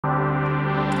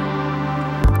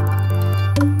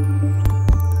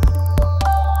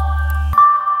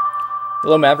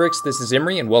Hello Mavericks, this is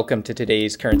Imri and welcome to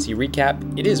today's currency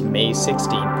recap. It is May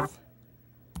 16th.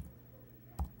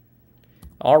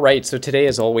 Alright, so today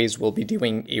as always we'll be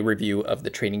doing a review of the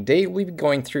trading day. We'll be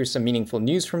going through some meaningful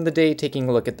news from the day, taking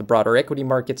a look at the broader equity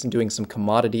markets and doing some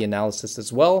commodity analysis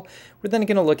as well. We're then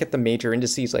going to look at the major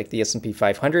indices like the S&P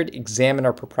 500, examine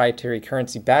our proprietary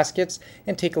currency baskets,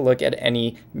 and take a look at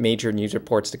any major news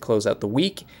reports to close out the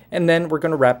week. And then we're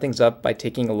going to wrap things up by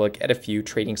taking a look at a few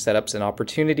trading setups and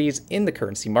opportunities in the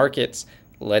currency markets.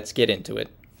 Let's get into it.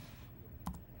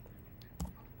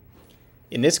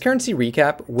 In this currency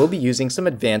recap, we'll be using some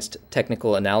advanced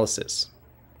technical analysis.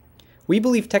 We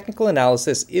believe technical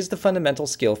analysis is the fundamental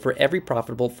skill for every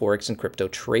profitable Forex and crypto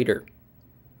trader.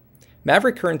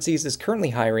 Maverick Currencies is currently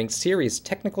hiring serious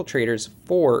technical traders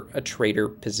for a trader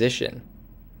position.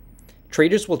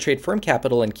 Traders will trade firm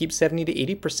capital and keep 70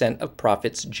 to 80% of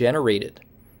profits generated.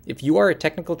 If you are a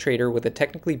technical trader with a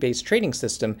technically based trading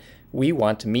system, we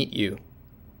want to meet you.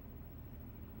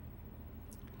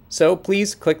 So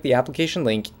please click the application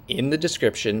link in the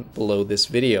description below this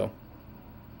video.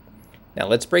 Now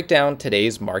let's break down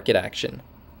today's market action.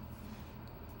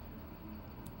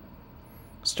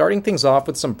 Starting things off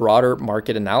with some broader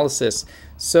market analysis.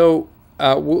 So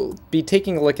we'll be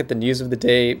taking a look at the news of the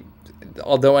day.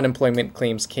 Although unemployment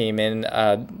claims came in,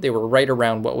 they were right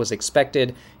around what was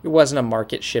expected. It wasn't a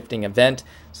market shifting event.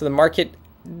 So the market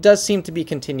does seem to be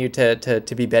continued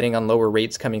to be betting on lower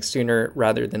rates coming sooner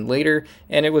rather than later,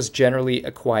 and it was generally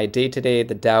a quiet day today.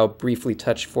 The Dow briefly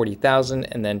touched 40,000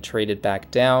 and then traded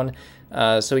back down.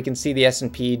 So we can see the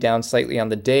S&P down slightly on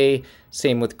the day.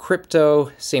 Same with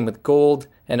crypto, same with gold,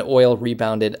 and oil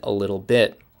rebounded a little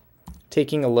bit.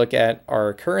 Taking a look at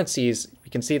our currencies, we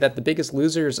can see that the biggest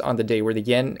losers on the day were the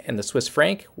yen and the Swiss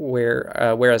franc,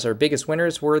 whereas our biggest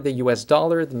winners were the US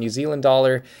dollar, the New Zealand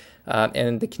dollar,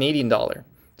 and the Canadian dollar.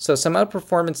 So some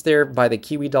outperformance there by the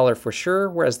Kiwi dollar for sure,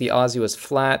 whereas the Aussie was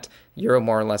flat, Euro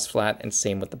more or less flat, and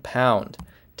same with the pound.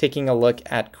 Taking a look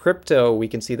at crypto, we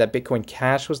can see that Bitcoin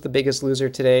Cash was the biggest loser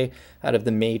today out of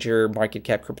the major market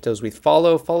cap cryptos we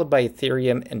follow, followed by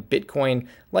Ethereum and Bitcoin.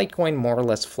 Litecoin more or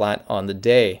less flat on the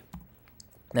day.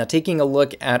 Now taking a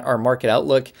look at our market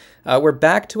outlook, we're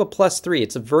back to a +3.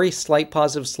 It's a very slight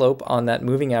positive slope on that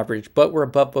moving average, but we're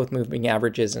above both moving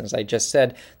averages. And as I just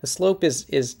said, the slope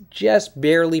is just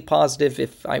barely positive.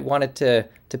 If I wanted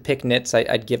to pick nits,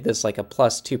 I'd give this like a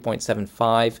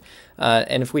 +2.75.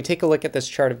 And if we take a look at this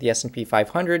chart of the S&P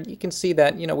 500, you can see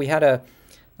that, we had a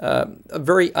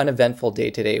very uneventful day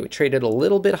today. We traded a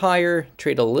little bit higher,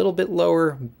 traded a little bit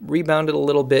lower, rebounded a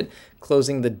little bit,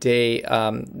 closing the day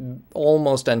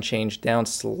almost unchanged, down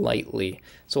slightly.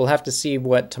 So we'll have to see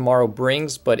what tomorrow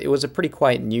brings, but it was a pretty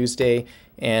quiet news day.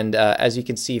 And as you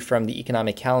can see from the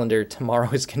economic calendar, tomorrow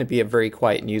is going to be a very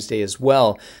quiet news day as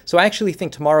well. So I actually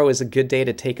think tomorrow is a good day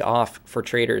to take off for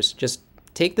traders. Just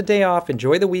take the day off,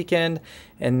 enjoy the weekend,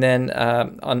 and then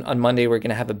on Monday we're going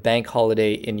to have a bank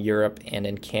holiday in Europe and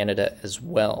in Canada as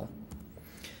well.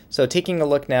 So taking a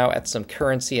look now at some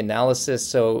currency analysis.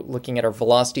 So looking at our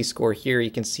velocity score here, you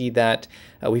can see that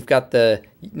we've got the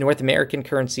North American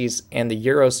currencies and the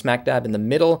euro smack dab in the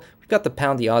middle. We've got the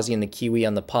pound, the Aussie, and the Kiwi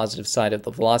on the positive side of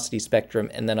the velocity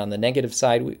spectrum. And then on the negative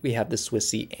side, we have the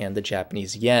Swissy and the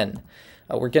Japanese yen.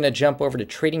 We're going to jump over to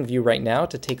TradingView right now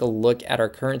to take a look at our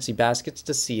currency baskets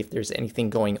to see if there's anything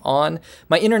going on.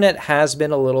 My internet has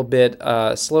been a little bit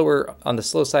slower on the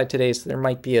slow side today, so there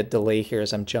might be a delay here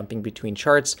as I'm jumping between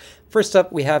charts. First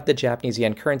up, we have the Japanese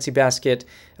yen currency basket.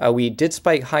 We did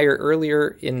spike higher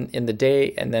earlier in the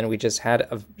day, and then we just had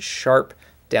a sharp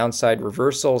downside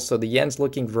reversal. So the yen's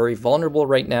looking very vulnerable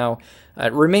right now.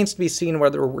 It remains to be seen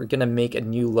whether we're going to make a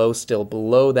new low still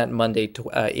below that Monday,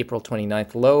 April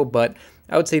 29th low, but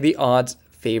I would say the odds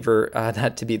favor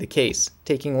that to be the case.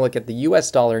 Taking a look at the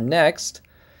US dollar next,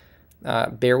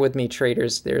 bear with me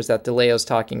traders, there's that delay I was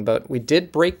talking about. We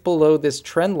did break below this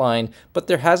trend line, but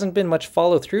there hasn't been much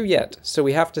follow through yet. So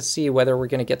we have to see whether we're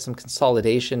going to get some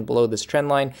consolidation below this trend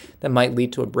line that might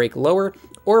lead to a break lower,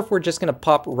 or if we're just going to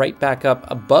pop right back up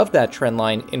above that trend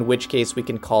line, in which case we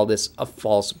can call this a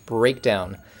false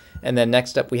breakdown. And then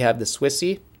next up we have the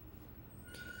Swissy.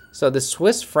 So the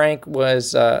Swiss franc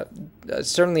was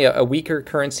certainly a weaker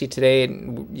currency today.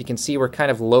 You can see we're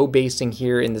kind of low basing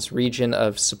here in this region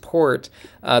of support.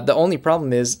 The only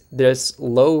problem is this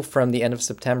low from the end of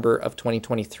September of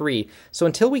 2023. So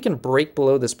until we can break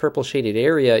below this purple shaded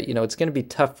area, it's going to be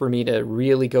tough for me to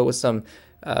really go with some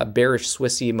bearish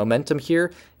Swissy momentum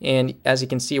here. And as you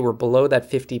can see, we're below that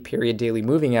 50 period daily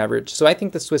moving average. So I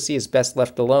think the Swissy is best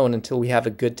left alone until we have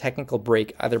a good technical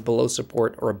break either below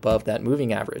support or above that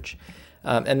moving average.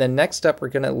 And then next up, we're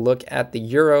going to look at the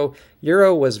euro.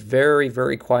 Euro was very,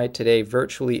 very quiet today,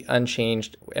 virtually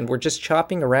unchanged, and we're just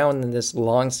chopping around in this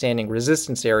long-standing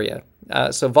resistance area.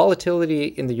 So volatility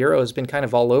in the euro has been kind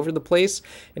of all over the place,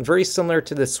 and very similar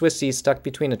to the Swissy, stuck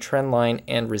between a trend line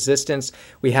and resistance.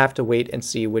 We have to wait and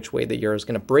see which way the euro is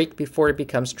going to break before it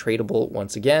becomes tradable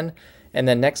once again. And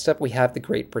then next up, we have the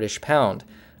Great British Pound.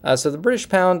 So the British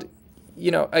Pound, you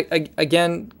know,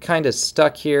 again, kind of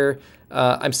stuck here.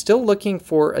 I'm still looking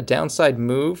for a downside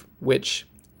move, which,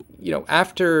 you know,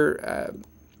 after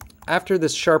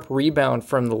this sharp rebound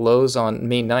from the lows on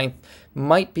May 9th,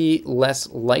 might be less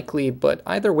likely, but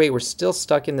either way, we're still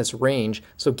stuck in this range.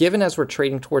 So given as we're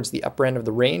trading towards the upper end of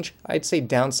the range, I'd say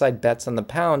downside bets on the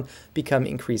pound become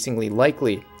increasingly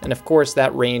likely. And of course,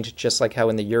 that range, just like how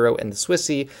in the euro and the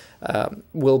Swissy,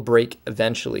 will break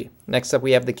eventually. Next up,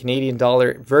 we have the Canadian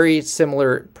dollar. Very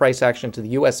similar price action to the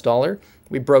US dollar.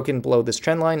 We've broken below this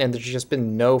trend line and there's just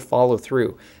been no follow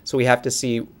through. So we have to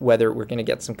see whether we're going to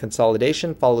get some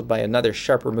consolidation followed by another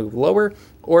sharper move lower,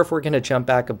 or if we're going to jump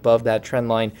back above that trend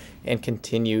line and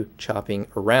continue chopping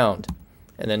around.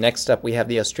 And then next up, we have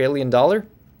the Australian dollar.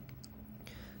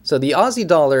 So the Aussie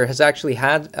dollar has actually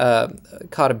had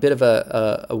caught a bit of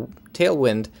a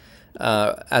tailwind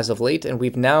as of late, and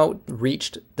we've now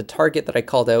reached the target that I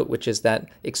called out, which is that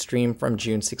extreme from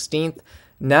June 16th.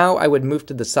 Now I would move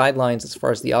to the sidelines as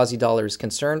far as the Aussie dollar is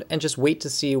concerned and just wait to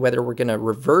see whether we're going to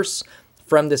reverse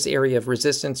from this area of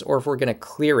resistance or if we're going to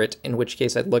clear it, in which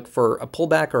case I'd look for a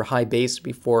pullback or high base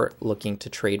before looking to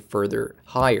trade further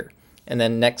higher. And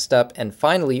then next up and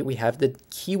finally, we have the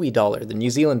Kiwi dollar, the New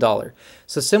Zealand dollar.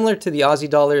 So similar to the Aussie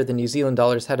dollar, the New Zealand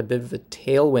dollar's had a bit of a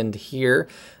tailwind here,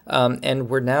 and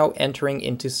we're now entering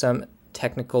into some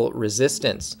technical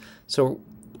resistance. So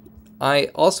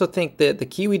I also think that the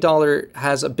Kiwi dollar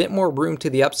has a bit more room to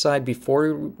the upside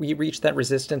before we reach that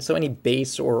resistance. So any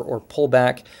base or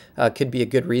pullback could be a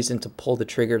good reason to pull the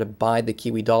trigger to buy the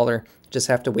Kiwi dollar. Just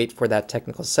have to wait for that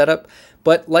technical setup.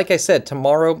 But like I said,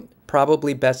 tomorrow,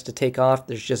 probably best to take off.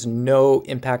 There's just no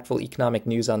impactful economic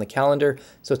news on the calendar,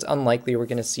 so it's unlikely we're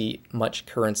going to see much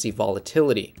currency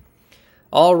volatility.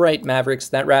 All right, Mavericks,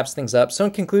 that wraps things up. So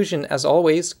in conclusion, as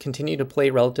always, continue to play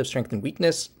relative strength and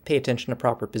weakness, pay attention to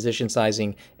proper position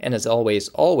sizing, and as always,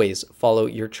 always follow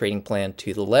your trading plan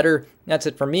to the letter. That's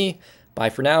it from me. Bye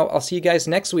for now. I'll see you guys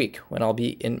next week when I'll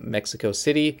be in Mexico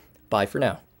City. Bye for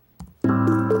now.